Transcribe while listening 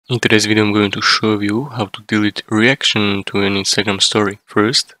In today's video I'm going to show you how to delete reaction to an Instagram story.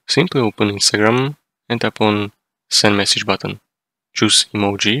 First, simply open Instagram and tap on send message button. Choose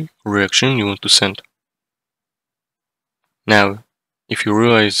emoji or reaction you want to send. Now, if you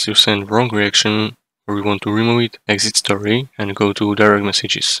realize you sent wrong reaction or you want to remove it, exit story and go to direct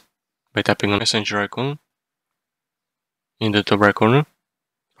messages by tapping on messenger icon. In the top right corner,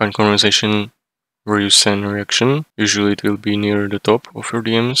 find conversation where you send reaction. Usually it will be near the top of your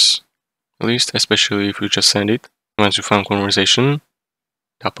DMs list, especially if you just send it. Once you found conversation,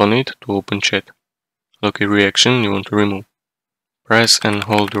 tap on it to open chat. Locate reaction you want to remove. Press and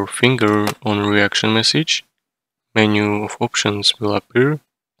hold your finger on reaction message. Menu of options will appear.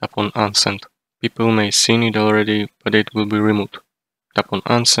 Tap on Unsend. People may seen it already, but it will be removed. Tap on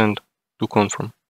Unsend to confirm.